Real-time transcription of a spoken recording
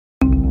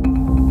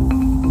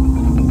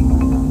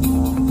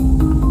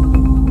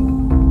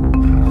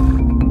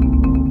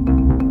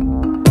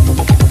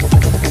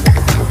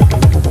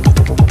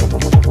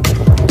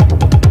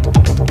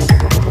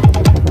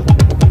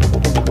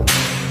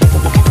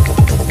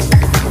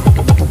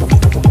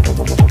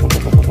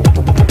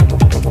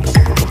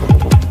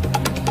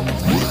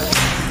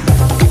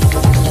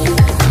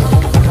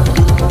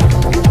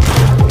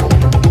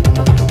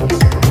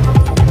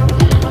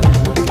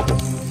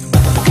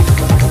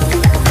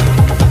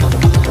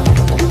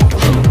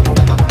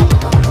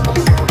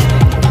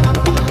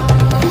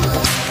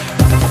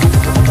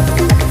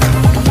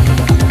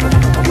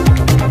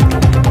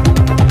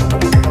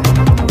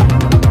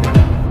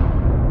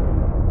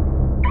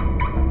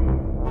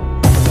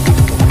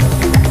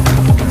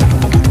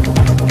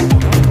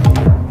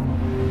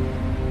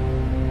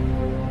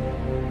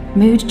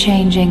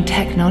Mood-changing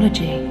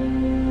technology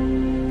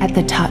at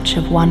the touch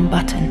of one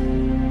button.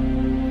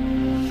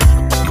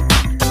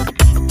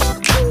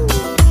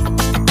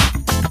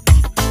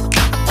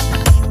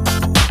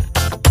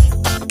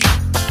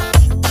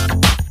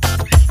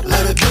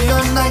 Let it be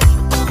your night.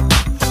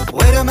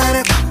 Wait a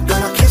minute,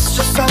 gonna kiss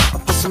yourself.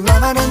 Put some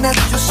lemon in it,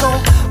 you're so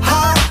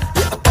high.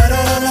 Yeah,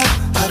 better than that.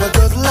 Have a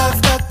good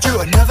life that you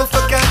will never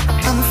forget.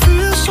 And it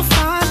feels so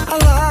fine. I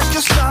like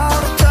your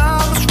style. The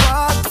time is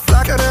right. The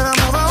flag it and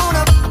I'm on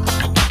up.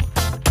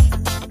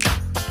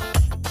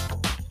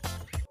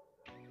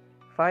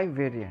 5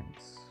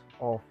 variants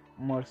of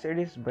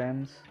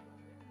Mercedes-Benz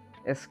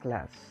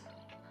S-Class.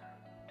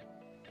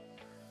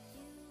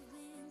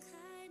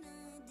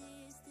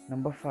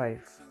 Number 5.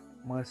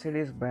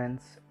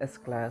 Mercedes-Benz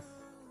S-Class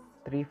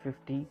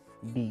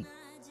 350D.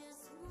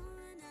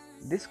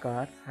 This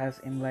car has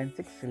inline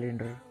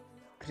 6-cylinder,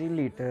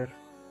 3-liter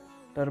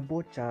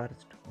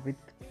turbocharged with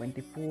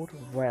 24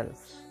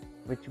 valves,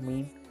 which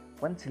means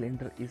one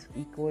cylinder is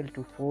equal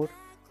to 4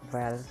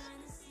 valves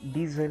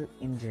diesel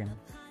engine.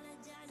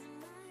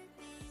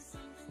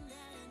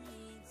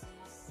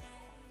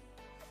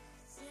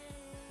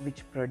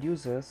 Which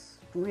produces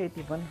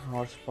 281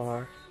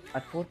 horsepower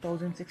at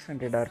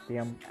 4600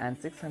 rpm and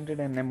 600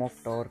 Nm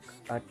of torque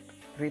at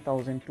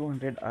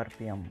 3200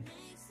 rpm.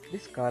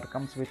 This car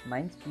comes with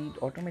 9-speed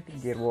automatic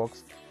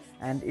gearbox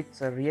and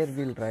it's a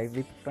rear-wheel drive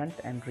with front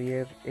and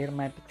rear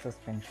airmatic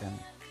suspension.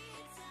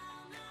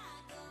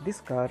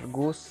 This car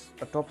goes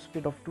a top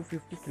speed of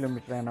 250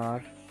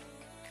 km/h.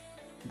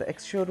 The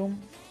ex-showroom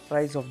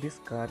price of this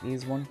car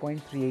is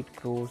 1.38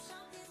 crores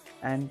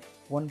and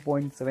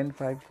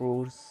 1.75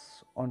 crores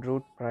on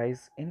road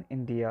price in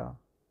India.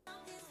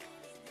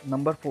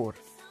 Number 4.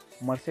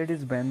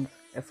 Mercedes-Benz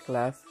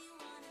S-Class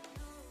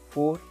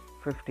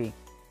 450.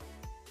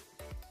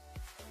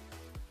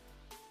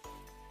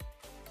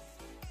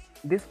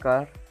 This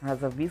car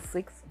has a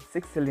V6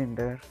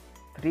 6-cylinder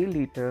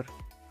 3-liter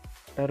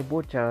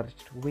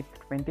turbocharged with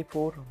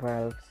 24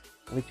 valves,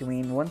 which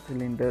means one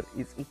cylinder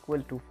is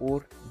equal to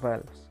 4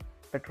 valves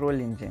petrol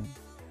engine,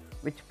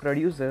 which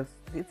produces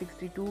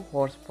 362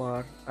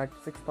 horsepower at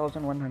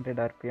 6100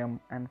 rpm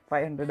and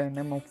 500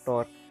 Nm of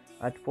torque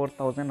at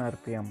 4000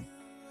 rpm.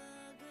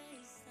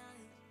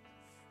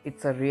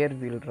 It's a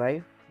rear-wheel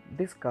drive.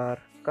 This car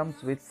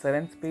comes with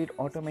 7-speed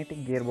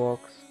automatic gearbox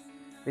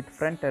with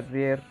front and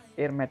rear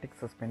airmatic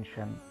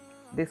suspension.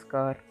 This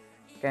car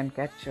can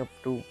catch up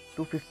to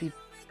 250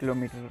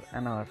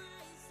 km/h.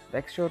 The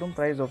ex-showroom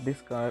price of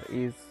this car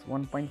is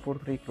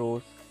 1.43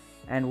 crores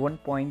and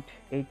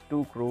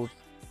 1.82 crores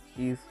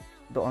is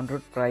the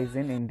on-road price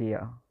in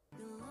India.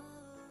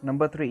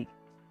 Number 3.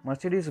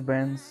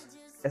 Mercedes-Benz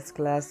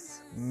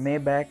S-Class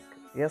Maybach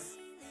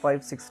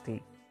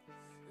S560.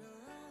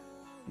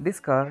 This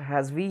car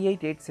has V8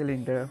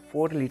 8-cylinder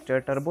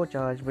 4-liter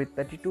turbocharged with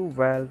 32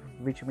 valve,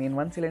 which means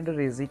one cylinder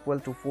is equal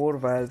to 4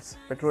 valves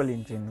petrol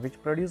engine,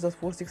 which produces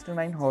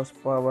 469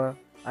 horsepower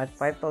at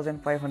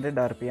 5500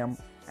 rpm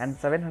and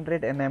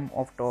 700 Nm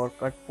of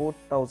torque at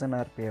 4000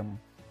 rpm.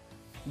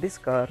 This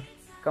car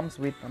comes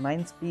with a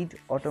 9-speed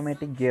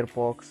automatic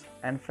gearbox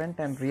and front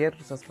and rear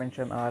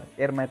suspension are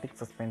airmatic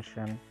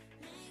suspension.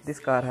 This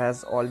car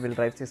has all-wheel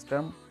drive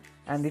system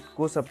and it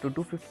goes up to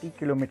 250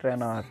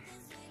 km/h.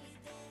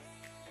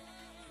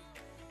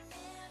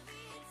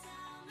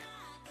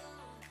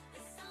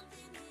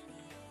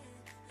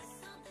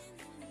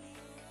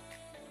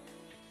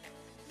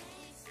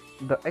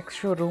 The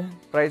ex-showroom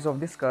price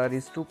of this car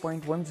is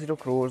 2.10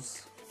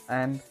 crores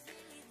and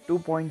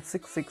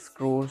 2.66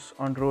 crores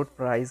on road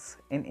price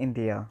in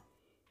India.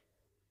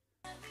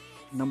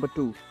 Number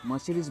 2.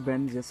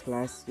 Mercedes-Benz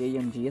S-Class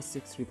AMG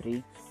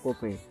S63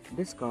 Coupe.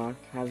 This car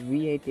has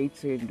V8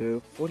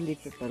 8-cylinder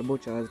 4-liter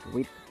turbocharged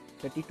with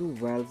 32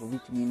 valve,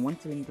 which means one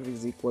cylinder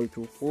is equal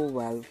to 4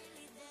 valve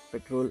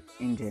petrol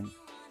engine.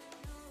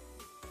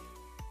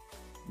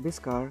 This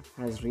car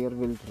has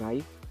rear-wheel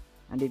drive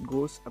and it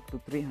goes up to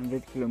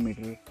 300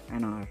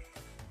 km/h.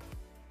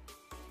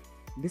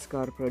 This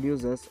car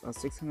produces a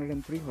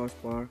 603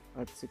 horsepower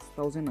at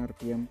 6000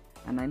 rpm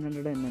and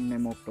 900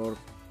 Nm of torque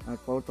at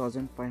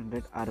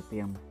 4500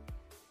 rpm.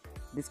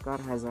 This car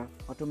has a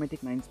automatic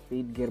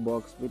 9-speed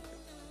gearbox with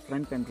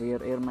front and rear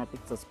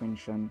airmatic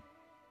suspension.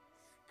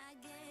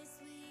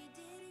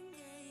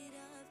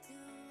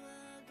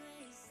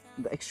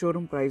 The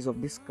ex-showroom price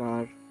of this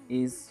car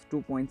is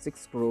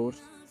 2.6 crores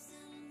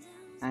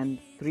and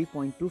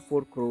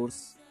 3.24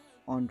 crores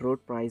on road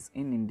price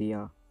in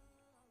India.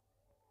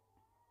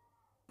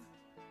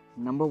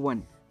 Number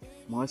 1.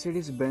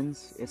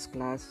 Mercedes-Benz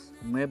S-Class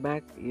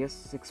Maybach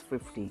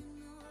S650.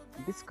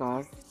 This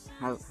car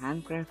has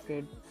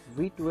handcrafted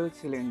V12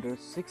 cylinder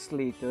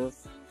 6-liter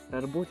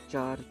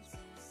turbocharged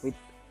with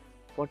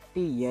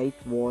 48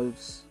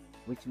 valves,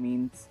 which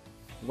means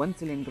one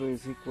cylinder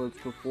is equal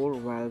to 4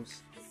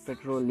 valves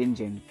petrol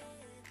engine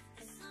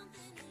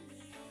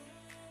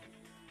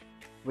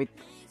with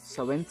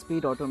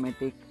 7-speed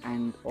automatic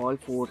and all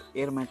 4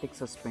 airmatic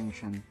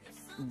suspension.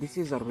 This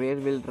is a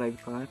rear-wheel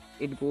drive car.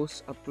 It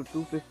goes up to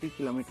 250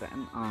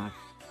 km/h.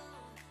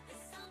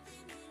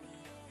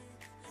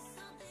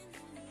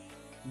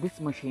 This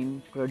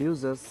machine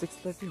produces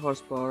 630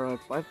 horsepower at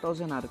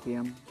 5000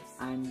 rpm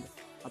and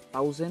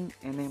 1000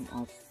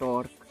 Nm of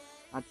torque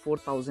at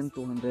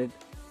 4200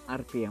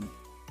 rpm.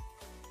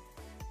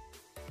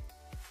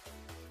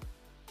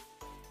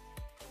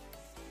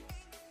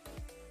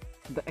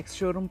 The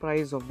ex-showroom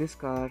price of this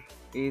car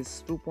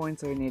is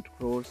 2.78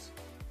 crores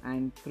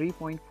and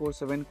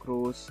 3.47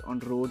 crores on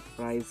road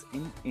price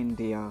in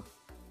India.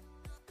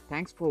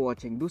 Thanks for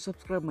watching. Do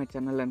subscribe my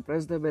channel and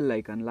press the bell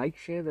icon. Like,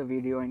 share the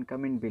video and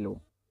comment below.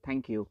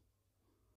 Thank you.